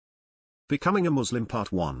Becoming a Muslim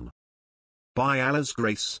Part 1. By Allah's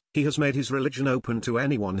grace, He has made His religion open to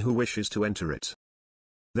anyone who wishes to enter it.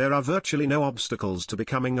 There are virtually no obstacles to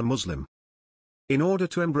becoming a Muslim. In order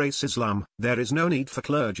to embrace Islam, there is no need for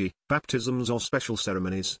clergy, baptisms or special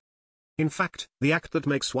ceremonies. In fact, the act that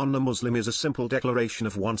makes one a Muslim is a simple declaration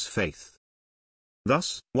of one's faith.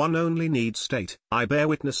 Thus, one only needs state, I bear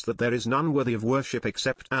witness that there is none worthy of worship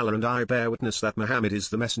except Allah, and I bear witness that Muhammad is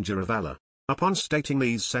the messenger of Allah. Upon stating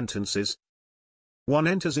these sentences, one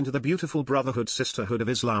enters into the beautiful brotherhood-sisterhood of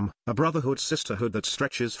Islam, a brotherhood-sisterhood that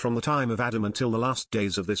stretches from the time of Adam until the last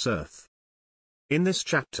days of this earth. In this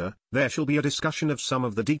chapter, there shall be a discussion of some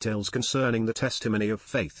of the details concerning the testimony of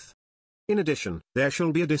faith. In addition, there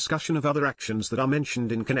shall be a discussion of other actions that are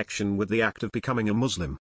mentioned in connection with the act of becoming a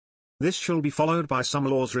Muslim. This shall be followed by some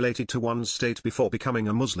laws related to one's state before becoming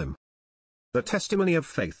a Muslim. The testimony of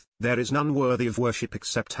faith, there is none worthy of worship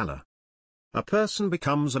except Allah. A person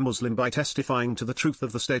becomes a Muslim by testifying to the truth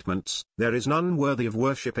of the statements, there is none worthy of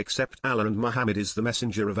worship except Allah and Muhammad is the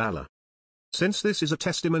messenger of Allah. Since this is a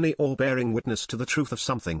testimony or bearing witness to the truth of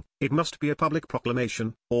something, it must be a public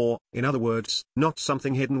proclamation, or, in other words, not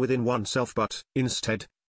something hidden within oneself but, instead,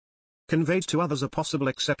 conveyed to others. A possible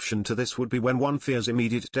exception to this would be when one fears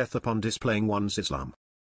immediate death upon displaying one's Islam.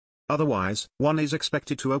 Otherwise, one is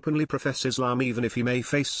expected to openly profess Islam even if he may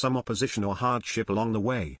face some opposition or hardship along the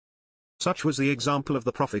way. Such was the example of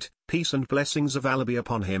the Prophet, peace and blessings of Allah be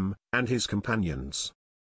upon him, and his companions.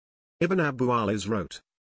 Ibn Abu Alis wrote,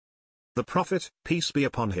 the Prophet, peace be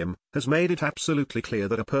upon him, has made it absolutely clear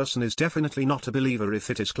that a person is definitely not a believer if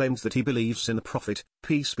it is claimed that he believes in the Prophet,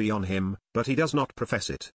 peace be on him, but he does not profess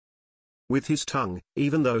it with his tongue,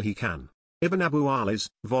 even though he can. Ibn Abu Alis,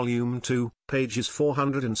 Volume 2, pages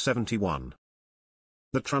 471.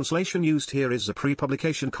 The translation used here is a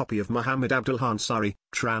pre-publication copy of Muhammad Abdul Ansari,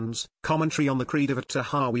 trans, Commentary on the Creed of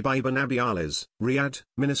At-Tahawi by Ibn Abi Alis, Riyadh,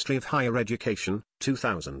 Ministry of Higher Education,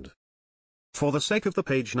 2000. For the sake of the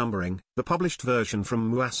page numbering, the published version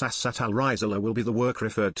from Muassasat al-Risala will be the work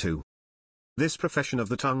referred to. This profession of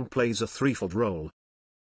the tongue plays a threefold role.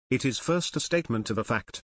 It is first a statement of a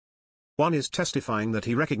fact. One is testifying that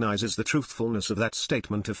he recognizes the truthfulness of that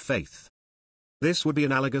statement of faith. This would be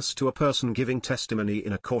analogous to a person giving testimony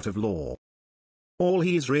in a court of law. All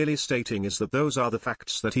he is really stating is that those are the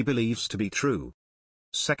facts that he believes to be true.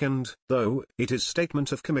 Second, though, it is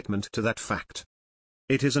statement of commitment to that fact.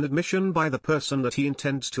 It is an admission by the person that he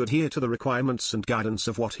intends to adhere to the requirements and guidance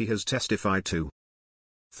of what he has testified to.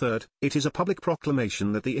 Third, it is a public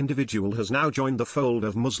proclamation that the individual has now joined the fold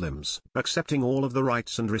of Muslims, accepting all of the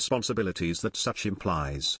rights and responsibilities that such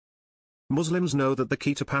implies. Muslims know that the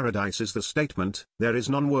key to paradise is the statement, there is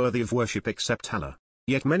none worthy of worship except Allah.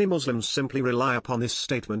 Yet many Muslims simply rely upon this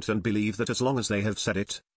statement and believe that as long as they have said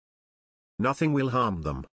it, nothing will harm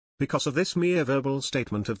them. Because of this mere verbal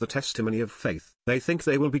statement of the testimony of faith, they think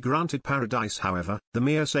they will be granted paradise. However, the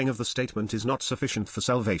mere saying of the statement is not sufficient for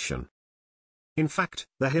salvation. In fact,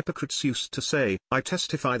 the hypocrites used to say, I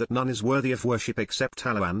testify that none is worthy of worship except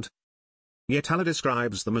Allah, and yet Allah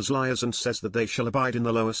describes them as liars and says that they shall abide in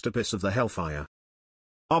the lowest abyss of the hellfire.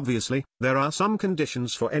 Obviously, there are some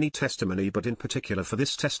conditions for any testimony, but in particular for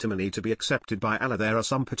this testimony to be accepted by Allah there are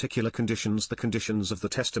some particular conditions. The conditions of the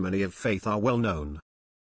testimony of faith are well known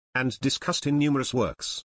and discussed in numerous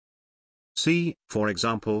works. See, for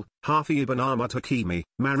example, Hafi ibn Ahmad Hakimi,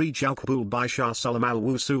 Marij al-Qabul by Shah Salam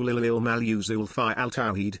al-Wusul il-Ilm al-Uzul fi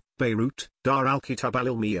al-Tawhid, Beirut, Dar al-Kitab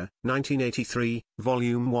al-Ilmiya, 1983,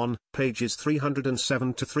 Volume 1, pages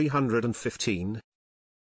 307 to 315.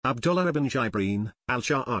 Abdullah ibn Jibreen,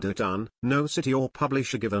 Al-Shahadatan, No City or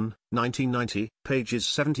Publisher Given, 1990, pages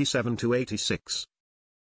 77 to 86.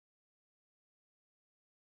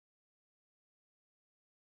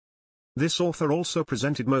 This author also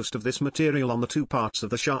presented most of this material on the two parts of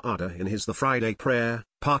the Shahada in his The Friday Prayer,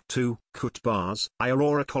 Part 2, Kutbahs,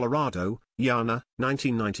 Aurora, Colorado, Yana,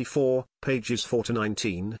 1994, pages 4 to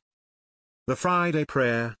 19. The Friday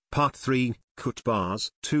Prayer, Part 3,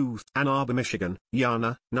 Kutbahs, 2, Ann Arbor, Michigan,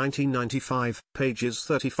 Yana, 1995, pages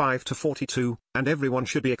 35 to 42, and everyone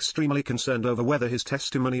should be extremely concerned over whether his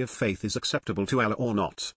testimony of faith is acceptable to Allah or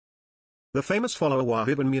not. The famous follower Wahb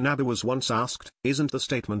ibn Munabbih was once asked, isn't the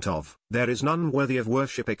statement of, there is none worthy of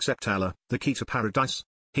worship except Allah, the key to paradise?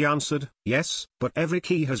 He answered, yes, but every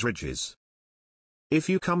key has ridges. If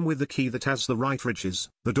you come with the key that has the right ridges,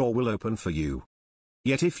 the door will open for you.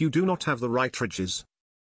 Yet if you do not have the right ridges,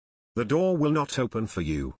 the door will not open for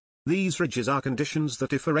you. These ridges are conditions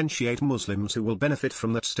that differentiate Muslims who will benefit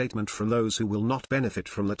from that statement from those who will not benefit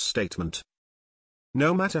from that statement,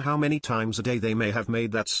 no matter how many times a day they may have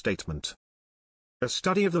made that statement. A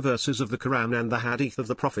study of the verses of the Quran and the Hadith of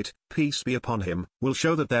the Prophet, peace be upon him, will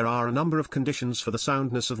show that there are a number of conditions for the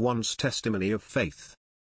soundness of one's testimony of faith.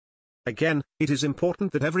 Again, it is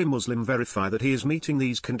important that every Muslim verify that he is meeting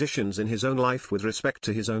these conditions in his own life with respect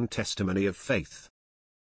to his own testimony of faith.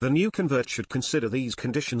 The new convert should consider these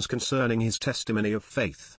conditions concerning his testimony of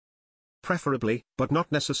faith. Preferably, but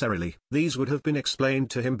not necessarily, these would have been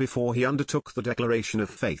explained to him before he undertook the declaration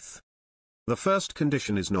of faith. The first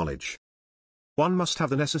condition is knowledge. One must have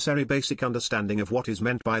the necessary basic understanding of what is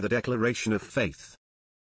meant by the declaration of faith.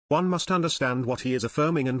 One must understand what he is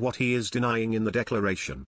affirming and what he is denying in the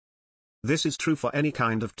declaration. This is true for any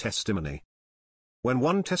kind of testimony. When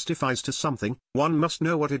one testifies to something, one must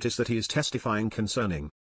know what it is that he is testifying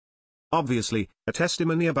concerning. Obviously, a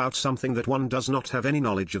testimony about something that one does not have any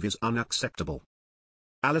knowledge of is unacceptable.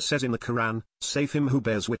 Allah says in the Quran, "Save him who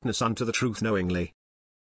bears witness unto the truth knowingly."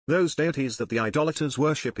 Those deities that the idolaters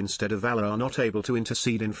worship instead of Allah are not able to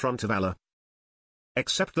intercede in front of Allah,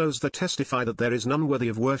 except those that testify that there is none worthy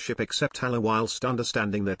of worship except Allah whilst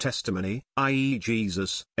understanding their testimony, i.e.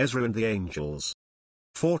 Jesus, Ezra and the angels.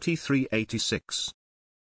 43:86.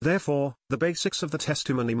 Therefore, the basics of the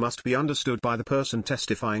testimony must be understood by the person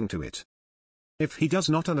testifying to it. If he does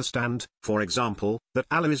not understand, for example, that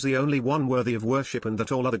Allah is the only one worthy of worship and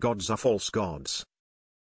that all other gods are false gods,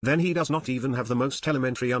 then he does not even have the most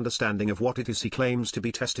elementary understanding of what it is he claims to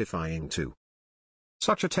be testifying to.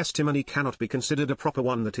 Such a testimony cannot be considered a proper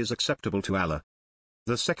one that is acceptable to Allah.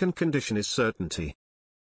 The second condition is certainty.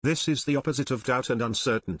 This is the opposite of doubt and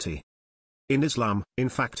uncertainty. In Islam, in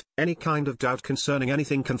fact, any kind of doubt concerning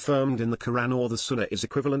anything confirmed in the Quran or the Sunnah is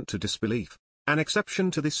equivalent to disbelief. An exception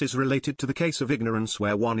to this is related to the case of ignorance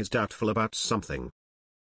where one is doubtful about something,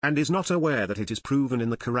 and is not aware that it is proven in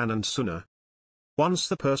the Quran and Sunnah. Once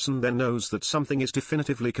the person then knows that something is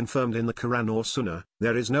definitively confirmed in the Quran or Sunnah,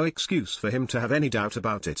 there is no excuse for him to have any doubt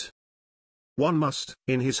about it. One must,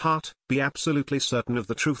 in his heart, be absolutely certain of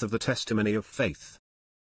the truth of the testimony of faith.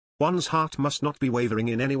 One's heart must not be wavering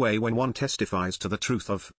in any way when one testifies to the truth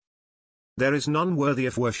of there is none worthy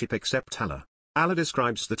of worship except Allah. Allah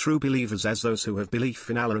describes the true believers as those who have belief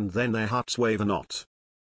in Allah and then their hearts waver not.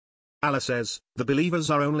 Allah says, the believers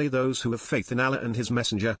are only those who have faith in Allah and His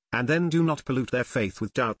Messenger, and then do not pollute their faith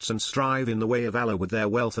with doubts and strive in the way of Allah with their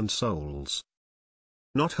wealth and souls,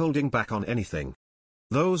 not holding back on anything.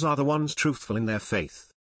 Those are the ones truthful in their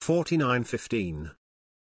faith. 49:15.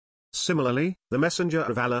 Similarly, the Messenger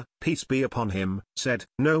of Allah, peace be upon him, said,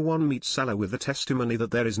 no one meets Allah with the testimony that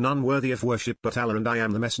there is none worthy of worship but Allah and I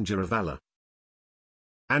am the Messenger of Allah.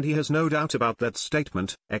 And he has no doubt about that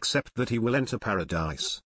statement, except that he will enter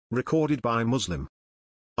paradise. Recorded by Muslim.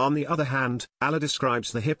 On the other hand, Allah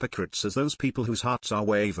describes the hypocrites as those people whose hearts are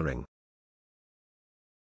wavering.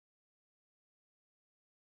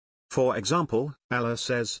 For example, Allah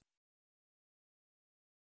says,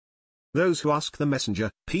 those who ask the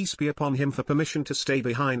Messenger, peace be upon him, for permission to stay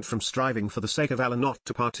behind from striving for the sake of Allah not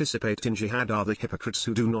to participate in jihad are the hypocrites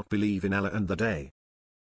who do not believe in Allah and the day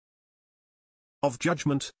of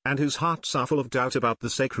judgment, and whose hearts are full of doubt about the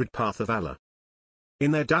sacred path of Allah. In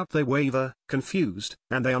their doubt they waver, confused,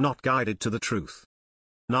 and they are not guided to the truth.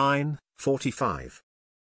 9:45.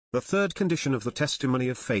 The third condition of the testimony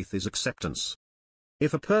of faith is acceptance.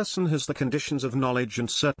 If a person has the conditions of knowledge and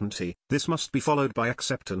certainty, this must be followed by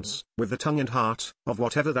acceptance, with the tongue and heart, of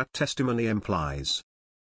whatever that testimony implies.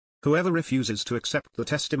 Whoever refuses to accept the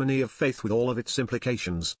testimony of faith with all of its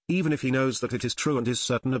implications, even if he knows that it is true and is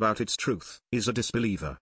certain about its truth, is a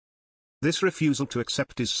disbeliever. This refusal to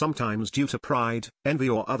accept is sometimes due to pride, envy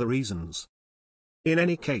or other reasons. In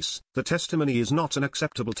any case, the testimony is not an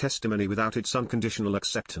acceptable testimony without its unconditional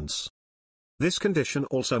acceptance. This condition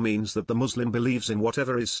also means that the Muslim believes in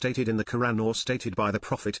whatever is stated in the Quran or stated by the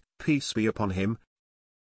Prophet, peace be upon him,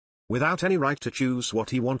 without any right to choose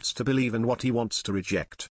what he wants to believe and what he wants to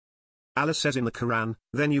reject. Allah says in the Quran,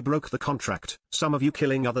 then you broke the contract, some of you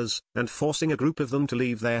killing others, and forcing a group of them to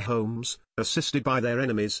leave their homes, assisted by their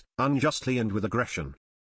enemies, unjustly and with aggression.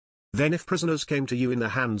 Then if prisoners came to you in the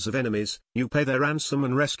hands of enemies, you pay their ransom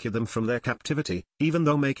and rescue them from their captivity, even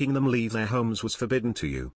though making them leave their homes was forbidden to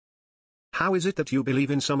you. How is it that you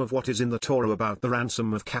believe in some of what is in the Torah about the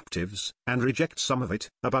ransom of captives, and reject some of it,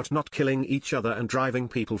 about not killing each other and driving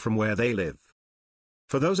people from where they live?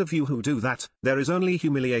 For those of you who do that, there is only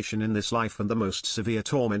humiliation in this life and the most severe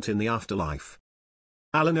torment in the afterlife.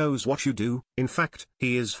 Allah knows what you do, in fact,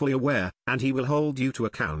 He is fully aware, and He will hold you to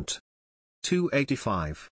account.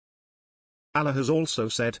 285. Allah has also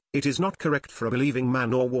said, it is not correct for a believing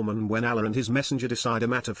man or woman when Allah and His Messenger decide a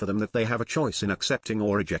matter for them that they have a choice in accepting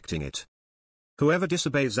or rejecting it. Whoever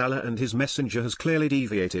disobeys Allah and His Messenger has clearly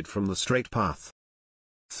deviated from the straight path.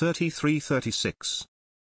 33-36.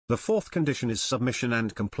 The fourth condition is submission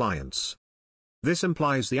and compliance. This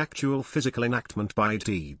implies the actual physical enactment by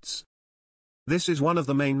deeds. This is one of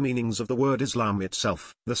the main meanings of the word Islam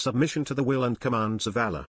itself, the submission to the will and commands of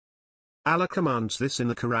Allah. Allah commands this in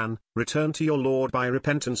the Quran: return to your Lord by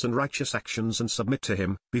repentance and righteous actions and submit to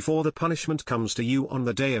Him, before the punishment comes to you on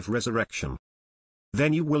the day of resurrection.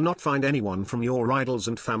 Then you will not find anyone from your idols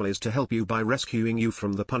and families to help you by rescuing you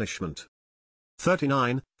from the punishment.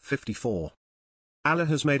 39-54. Allah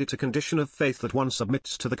has made it a condition of faith that one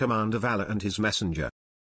submits to the command of Allah and His Messenger.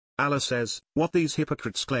 Allah says, what these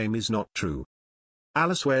hypocrites claim is not true.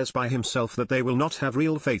 Allah swears by Himself that they will not have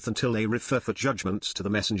real faith until they refer for judgments to the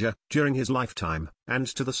Messenger, during his lifetime, and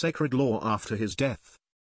to the sacred law after his death.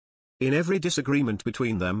 In every disagreement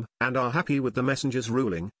between them, and are happy with the Messenger's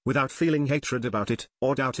ruling, without feeling hatred about it,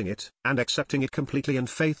 or doubting it, and accepting it completely and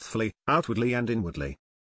faithfully, outwardly and inwardly.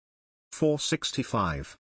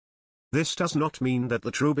 465. This does not mean that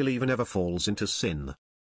the true believer never falls into sin.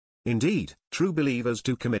 Indeed, true believers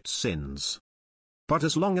do commit sins. But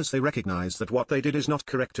as long as they recognize that what they did is not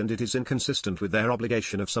correct and it is inconsistent with their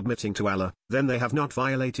obligation of submitting to Allah, then they have not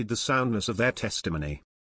violated the soundness of their testimony.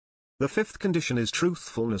 The fifth condition is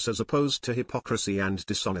truthfulness as opposed to hypocrisy and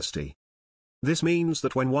dishonesty. This means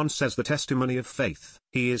that when one says the testimony of faith,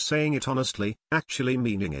 he is saying it honestly, actually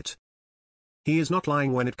meaning it. He is not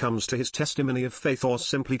lying when it comes to his testimony of faith or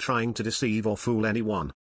simply trying to deceive or fool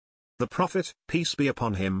anyone. The Prophet, peace be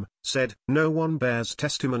upon him, said, no one bears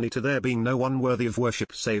testimony to there being no one worthy of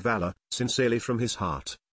worship save Allah, sincerely from his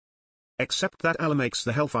heart. Except that Allah makes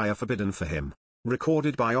the hellfire forbidden for him.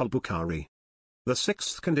 Recorded by Al-Bukhari. The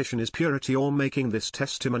sixth condition is purity or making this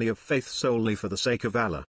testimony of faith solely for the sake of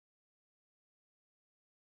Allah.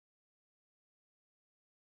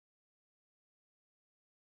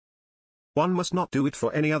 One must not do it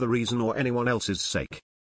for any other reason or anyone else's sake.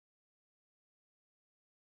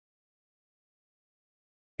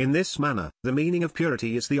 In this manner, the meaning of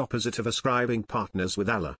purity is the opposite of ascribing partners with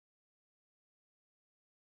Allah.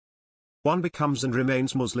 One becomes and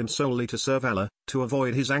remains Muslim solely to serve Allah, to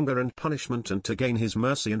avoid His anger and punishment and to gain His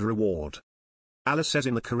mercy and reward. Allah says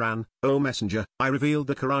in the Quran, O Messenger, I revealed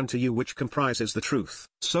the Quran to you which comprises the truth,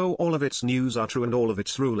 so all of its news are true and all of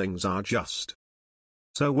its rulings are just.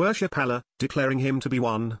 So worship Allah, declaring Him to be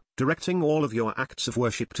one, directing all of your acts of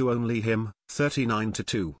worship to only Him.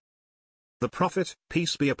 39-2. The Prophet,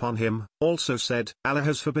 peace be upon him, also said, Allah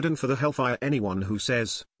has forbidden for the hellfire anyone who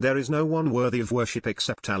says, there is no one worthy of worship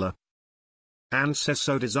except Allah. And says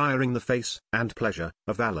so desiring the face, and pleasure,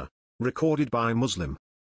 of Allah. Recorded by Muslim.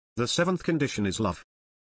 The seventh condition is love.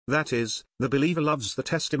 That is, the believer loves the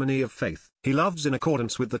testimony of faith, he loves in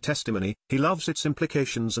accordance with the testimony, he loves its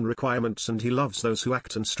implications and requirements and he loves those who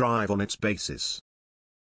act and strive on its basis.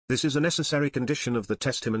 This is a necessary condition of the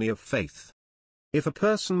testimony of faith. If a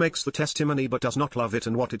person makes the testimony but does not love it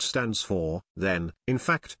and what it stands for, then, in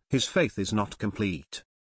fact, his faith is not complete.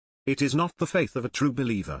 It is not the faith of a true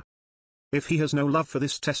believer. If he has no love for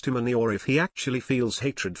this testimony or if he actually feels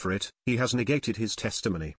hatred for it, he has negated his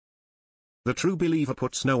testimony. The true believer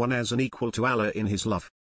puts no one as an equal to Allah in his love.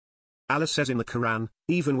 Allah says in the Quran,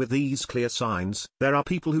 even with these clear signs, there are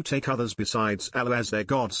people who take others besides Allah as their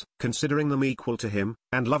gods, considering them equal to Him,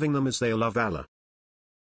 and loving them as they love Allah.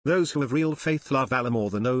 Those who have real faith love Allah more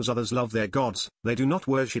than those others love their gods, they do not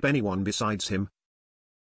worship anyone besides Him.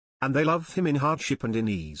 And they love Him in hardship and in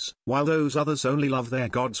ease, while those others only love their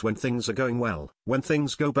gods when things are going well. When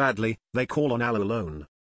things go badly, they call on Allah alone.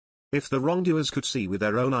 If the wrongdoers could see with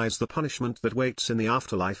their own eyes the punishment that waits in the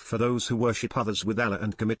afterlife for those who worship others with Allah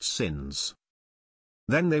and commit sins,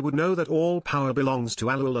 then they would know that all power belongs to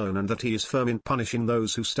Allah alone and that He is firm in punishing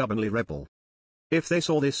those who stubbornly rebel. If they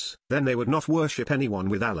saw this, then they would not worship anyone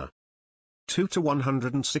with Allah.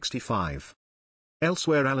 2-165.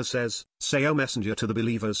 Elsewhere Allah says, say O Messenger to the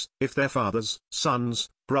believers, if their fathers, sons,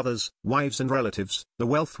 brothers, wives and relatives, the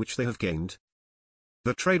wealth which they have gained,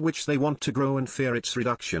 the trade which they want to grow and fear its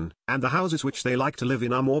reduction, and the houses which they like to live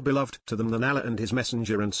in are more beloved to them than Allah and His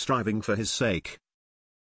Messenger and striving for His sake,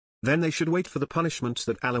 then they should wait for the punishment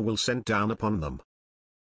that Allah will send down upon them.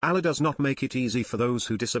 Allah does not make it easy for those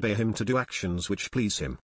who disobey Him to do actions which please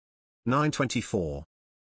Him. 9-24.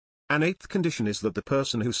 An eighth condition is that the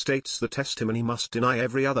person who states the testimony must deny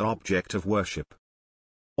every other object of worship.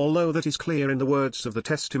 Although that is clear in the words of the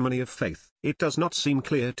testimony of faith, it does not seem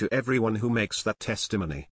clear to everyone who makes that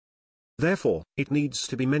testimony. Therefore, it needs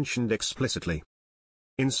to be mentioned explicitly.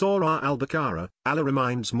 In Surah Al-Baqarah, Allah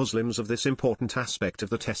reminds Muslims of this important aspect of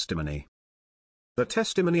the testimony. The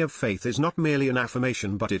testimony of faith is not merely an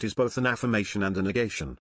affirmation but it is both an affirmation and a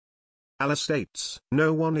negation. Allah states,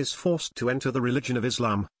 "No one is forced to enter the religion of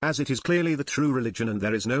Islam, as it is clearly the true religion and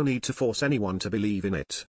there is no need to force anyone to believe in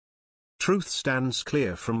it. Truth stands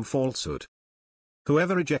clear from falsehood.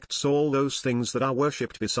 Whoever rejects all those things that are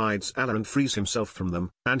worshipped besides Allah and frees himself from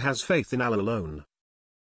them, and has faith in Allah alone,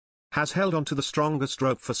 has held on to the strongest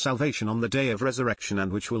rope for salvation on the day of resurrection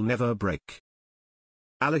and which will never break.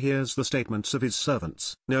 Allah hears the statements of his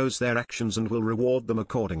servants, knows their actions and will reward them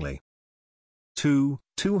accordingly."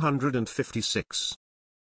 256.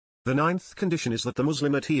 The ninth condition is that the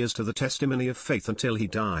Muslim adheres to the testimony of faith until he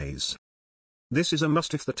dies. This is a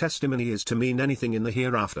must if the testimony is to mean anything in the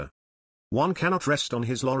hereafter. One cannot rest on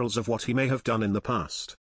his laurels of what he may have done in the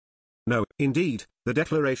past. No, indeed, the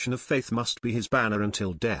declaration of faith must be his banner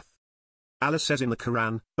until death. Allah says in the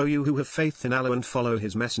Quran, "O you who have faith in Allah and follow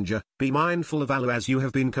his messenger, be mindful of Allah as you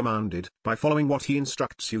have been commanded, by following what he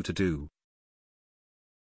instructs you to do,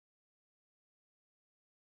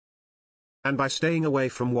 and by staying away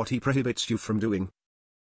from what he prohibits you from doing.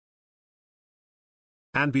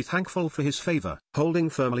 And be thankful for his favor, holding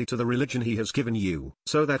firmly to the religion he has given you,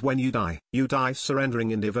 so that when you die surrendering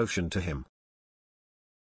in devotion to him."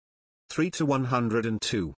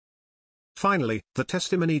 3-102. Finally, the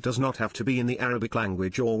testimony does not have to be in the Arabic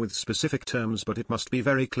language or with specific terms, but it must be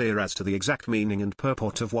very clear as to the exact meaning and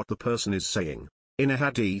purport of what the person is saying. In a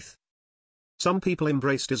hadith, some people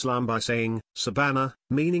embraced Islam by saying, "Sabana,"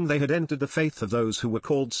 meaning they had entered the faith of those who were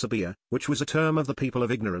called Sabia, which was a term of the people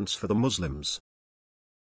of ignorance for the Muslims.